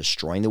world, they were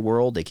destroying the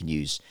world. They can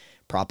use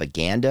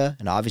propaganda,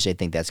 and obviously I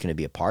think that's going to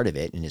be a part of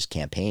it in his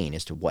campaign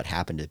as to what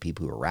happened to the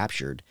people who were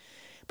raptured.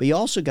 But you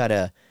also got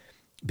to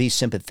be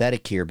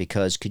sympathetic here,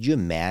 because could you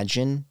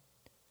imagine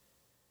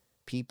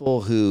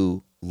people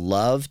who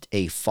loved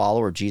a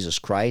follower of Jesus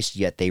Christ,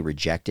 yet they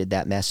rejected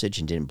that message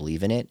and didn't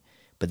believe in it,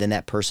 but then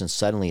that person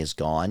suddenly is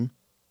gone?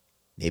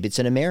 Maybe it's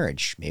in a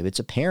marriage, maybe it's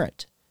a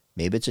parent,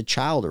 maybe it's a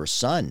child or a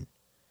son,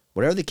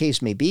 whatever the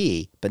case may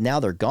be, but now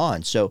they're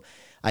gone. So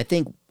I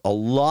think a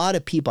lot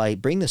of people, I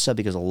bring this up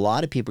because a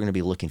lot of people are going to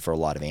be looking for a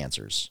lot of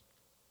answers.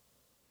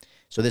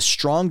 So this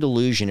strong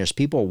delusion is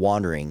people are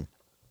wandering,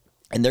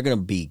 and they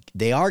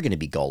are going to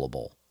be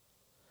gullible.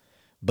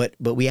 But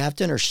we have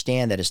to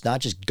understand that it's not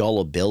just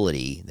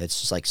gullibility.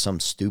 That's just like some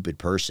stupid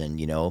person,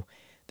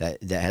 that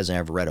hasn't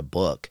ever read a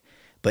book.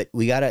 But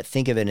we got to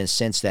think of it in a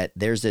sense that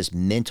there's this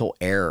mental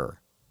error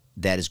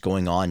that is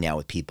going on now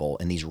with people,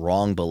 and these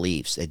wrong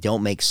beliefs that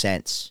don't make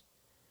sense.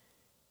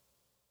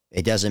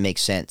 It doesn't make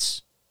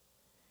sense.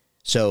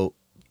 So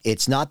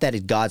it's not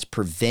that God's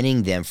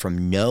preventing them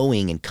from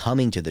knowing and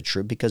coming to the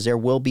truth, because there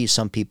will be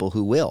some people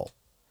who will.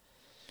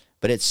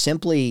 But it's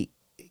simply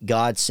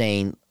God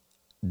saying,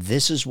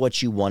 this is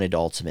what you wanted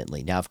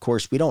ultimately. Now, of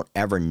course, we don't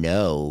ever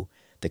know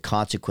the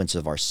consequence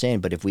of our sin,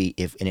 but if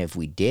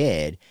we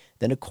did,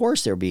 then of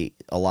course there'd be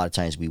a lot of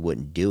times we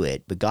wouldn't do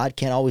it. But God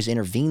can't always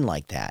intervene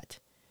like that.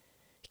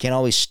 He can't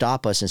always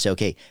stop us and say,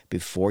 okay,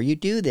 before you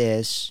do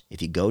this,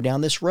 if you go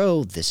down this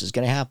road, this is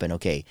going to happen.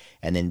 Okay.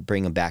 And then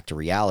bring them back to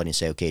reality and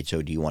say, okay,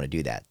 so do you want to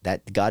do that?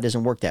 That God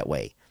doesn't work that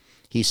way.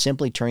 He's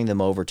simply turning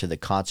them over to the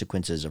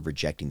consequences of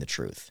rejecting the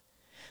truth.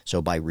 So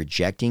by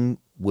rejecting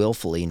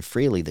willfully and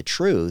freely the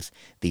truth,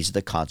 these are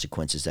the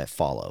consequences that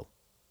follow.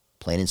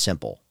 Plain and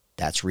simple.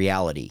 That's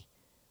reality.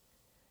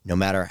 No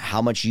matter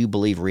how much you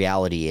believe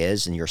reality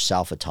is and your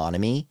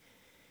self-autonomy,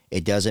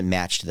 it doesn't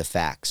match to the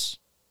facts,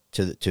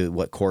 to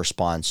what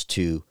corresponds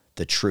to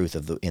the truth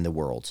in the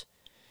world.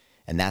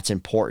 And that's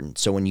important.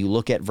 So when you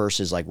look at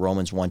verses like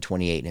Romans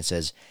 1:28, and it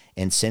says,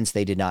 and since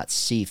they did not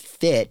see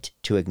fit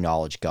to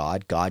acknowledge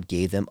God, God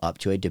gave them up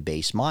to a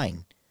debased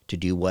mind to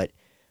do what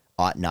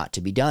ought not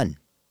to be done.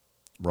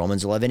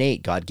 Romans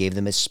 11:8, God gave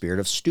them a spirit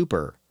of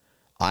stupor,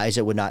 eyes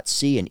that would not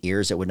see and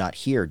ears that would not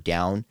hear,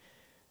 down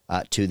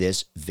to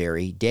this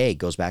very day. It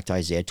goes back to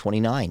Isaiah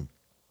 29.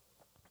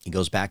 It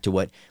goes back to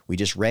what we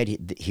just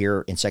read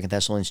here in 2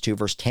 Thessalonians 2,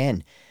 verse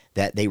 10,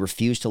 that they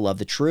refuse to love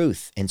the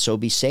truth and so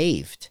be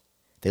saved.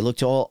 They look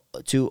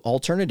to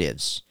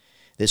alternatives.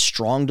 This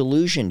strong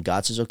delusion,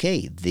 God says,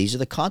 okay, these are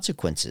the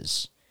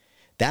consequences.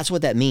 That's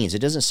what that means. It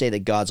doesn't say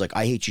that God's like,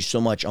 I hate you so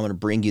much, I'm going to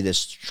bring you this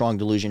strong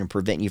delusion and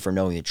prevent you from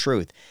knowing the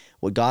truth.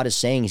 What God is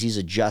saying is he's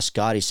a just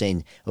God. He's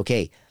saying,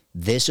 okay,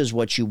 this is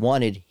what you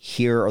wanted.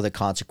 Here are the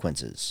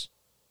consequences.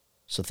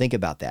 So think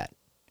about that.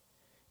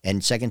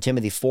 And 2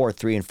 Timothy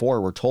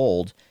 4:3-4, we're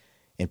told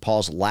in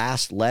Paul's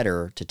last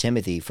letter to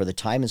Timothy, for the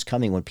time is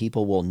coming when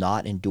people will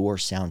not endure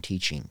sound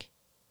teaching.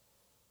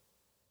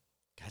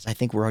 Guys, I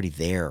think we're already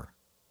there.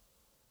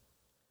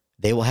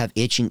 They will have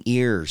itching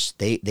ears.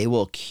 They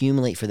will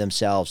accumulate for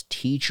themselves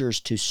teachers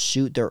to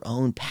suit their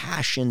own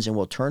passions, and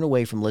will turn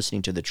away from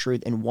listening to the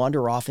truth and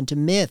wander off into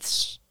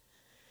myths.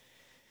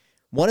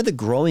 One of the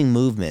growing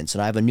movements,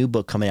 and I have a new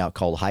book coming out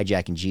called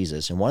Hijacking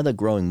Jesus, and one of the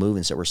growing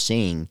movements that we're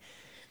seeing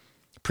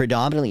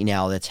predominantly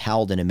now that's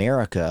held in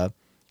America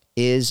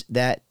is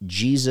that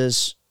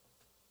Jesus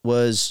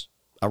was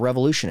a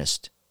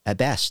revolutionist at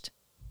best,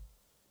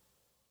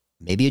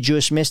 maybe a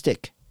Jewish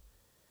mystic.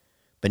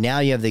 But now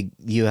you have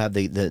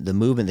the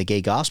movement, the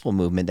gay gospel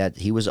movement, that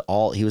he was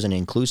an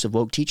inclusive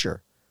woke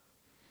teacher.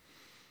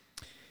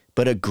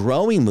 But a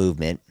growing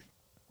movement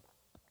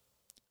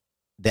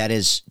that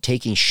is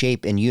taking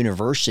shape in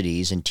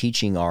universities and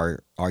teaching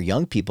our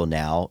young people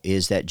now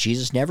is that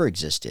Jesus never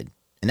existed.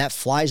 And that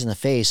flies in the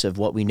face of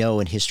what we know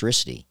in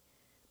historicity.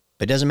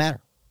 But it doesn't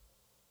matter.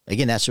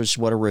 Again, that's just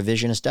what a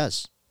revisionist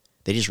does.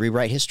 They just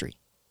rewrite history.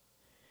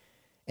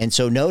 And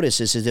so notice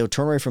this is they'll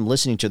turn away from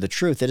listening to the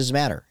truth. It doesn't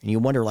matter. And you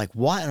wonder, like,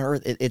 what on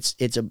earth?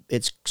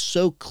 It's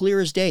so clear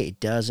as day. It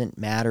doesn't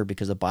matter,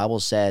 because the Bible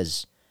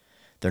says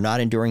they're not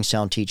enduring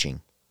sound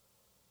teaching.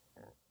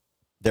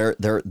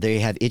 They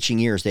have itching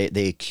ears.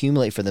 They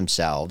accumulate for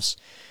themselves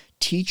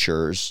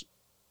teachers,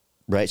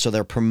 right? So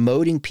they're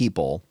promoting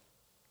people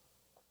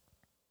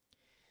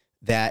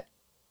that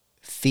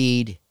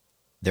feed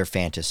their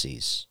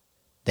fantasies,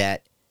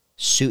 that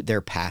suit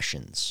their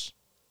passions,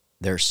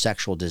 their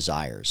sexual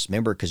desires.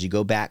 Remember, because you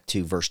go back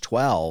to verse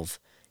 12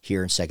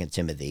 here in 2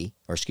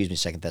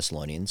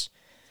 Thessalonians,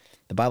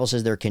 the Bible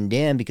says they're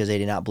condemned because they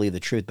did not believe the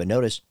truth. But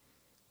notice,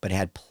 but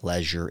had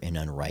pleasure in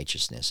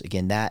unrighteousness.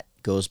 Again, that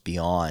goes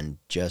beyond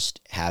just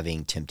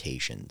having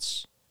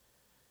temptations,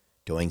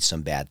 doing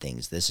some bad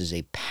things. This is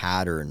a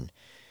pattern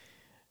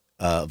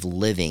of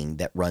living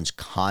that runs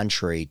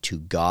contrary to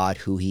God,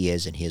 who he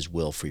is, and his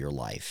will for your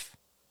life.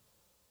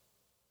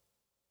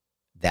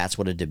 That's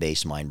what a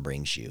debased mind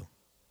brings you.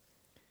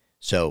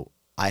 So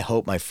I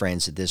hope, my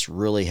friends, that this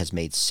really has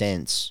made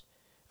sense,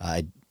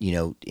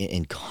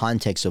 in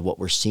context of what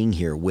we're seeing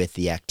here with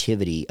the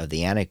activity of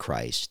the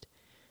Antichrist.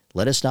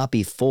 Let us not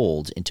be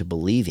fooled into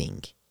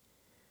believing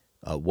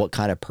what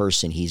kind of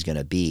person he's going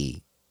to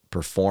be,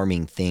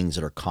 performing things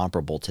that are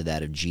comparable to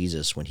that of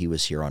Jesus when he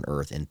was here on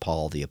earth and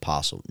Paul the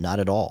Apostle. Not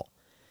at all.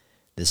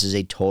 This is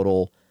a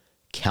total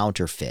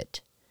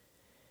counterfeit,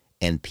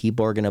 and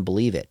people are going to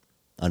believe it,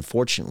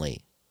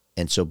 unfortunately.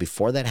 And so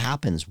before that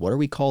happens, what are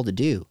we called to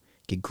do?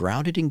 Get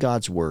grounded in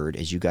God's word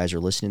as you guys are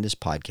listening to this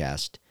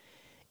podcast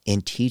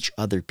and teach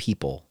other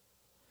people.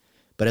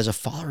 But as a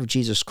follower of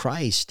Jesus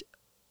Christ,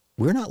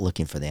 we're not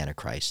looking for the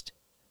Antichrist.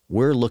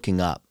 We're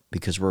looking up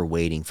because we're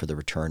waiting for the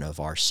return of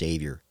our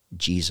Savior,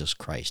 Jesus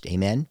Christ.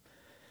 Amen?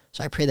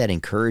 So I pray that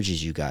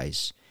encourages you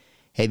guys.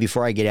 Hey,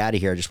 before I get out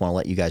of here, I just want to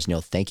let you guys know,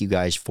 thank you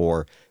guys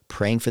for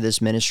praying for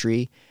this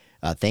ministry.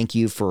 Thank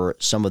you for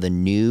some of the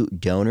new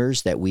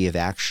donors that we have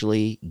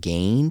actually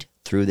gained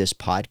through this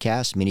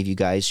podcast. Many of you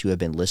guys who have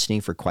been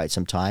listening for quite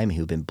some time,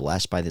 who've been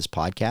blessed by this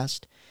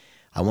podcast.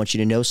 I want you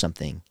to know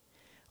something.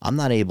 I'm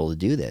not able to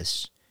do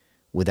this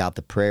without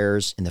the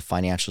prayers and the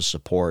financial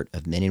support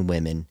of men and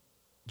women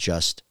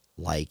just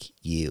like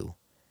you.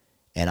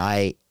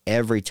 And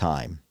every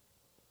time,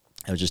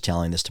 I was just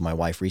telling this to my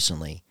wife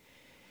recently,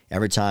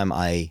 every time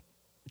I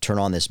turn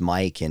on this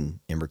mic and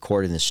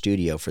record in the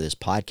studio for this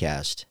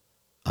podcast,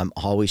 I'm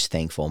always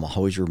thankful. I'm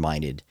always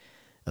reminded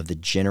of the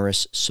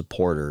generous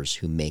supporters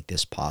who make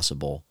this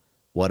possible.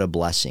 What a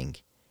blessing.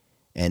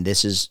 And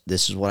this is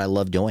what I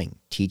love doing,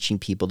 teaching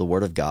people the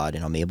Word of God,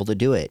 and I'm able to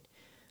do it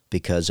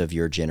because of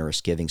your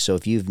generous giving. So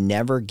if you've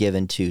never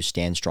given to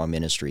Stand Strong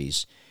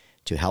Ministries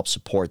to help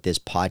support this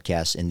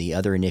podcast and the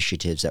other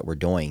initiatives that we're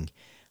doing,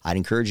 I'd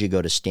encourage you to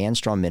go to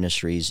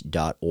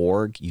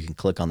standstrongministries.org. You can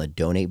click on the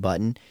donate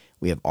button.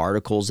 We have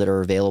articles that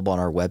are available on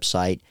our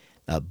website,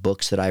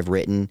 books that I've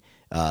written,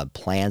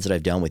 plans that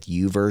I've done with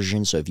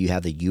YouVersion. So if you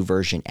have the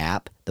YouVersion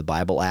app, the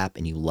Bible app,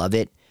 and you love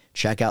it,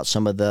 check out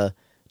some of the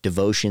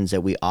devotions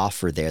that we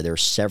offer there. There are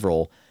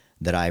several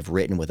that I've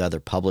written with other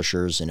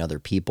publishers and other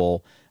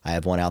people. I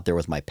have one out there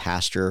with my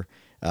pastor,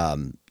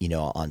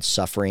 on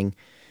suffering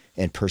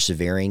and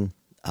persevering.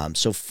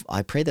 So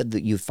I pray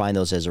that you find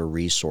those as a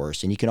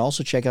resource. And you can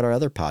also check out our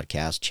other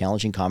podcast,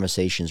 Challenging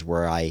Conversations,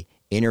 where I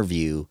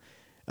interview,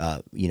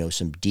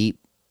 some deep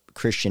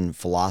Christian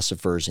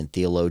philosophers and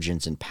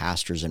theologians and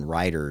pastors and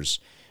writers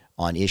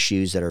on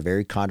issues that are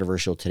very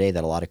controversial today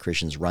that a lot of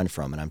Christians run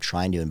from. And I'm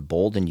trying to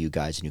embolden you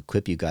guys and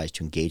equip you guys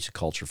to engage the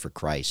culture for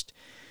Christ.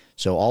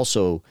 So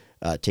also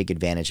take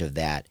advantage of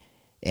that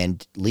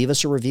and leave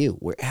us a review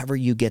wherever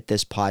you get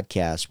this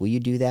podcast. Will you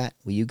do that?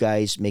 Will you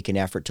guys make an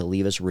effort to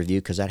leave us a review?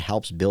 Because that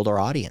helps build our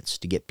audience,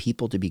 to get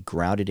people to be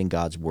grounded in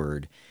God's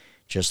word,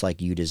 just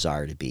like you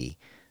desire to be.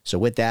 So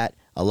with that,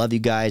 I love you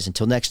guys.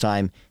 Until next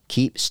time,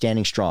 keep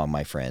standing strong,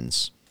 my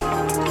friends.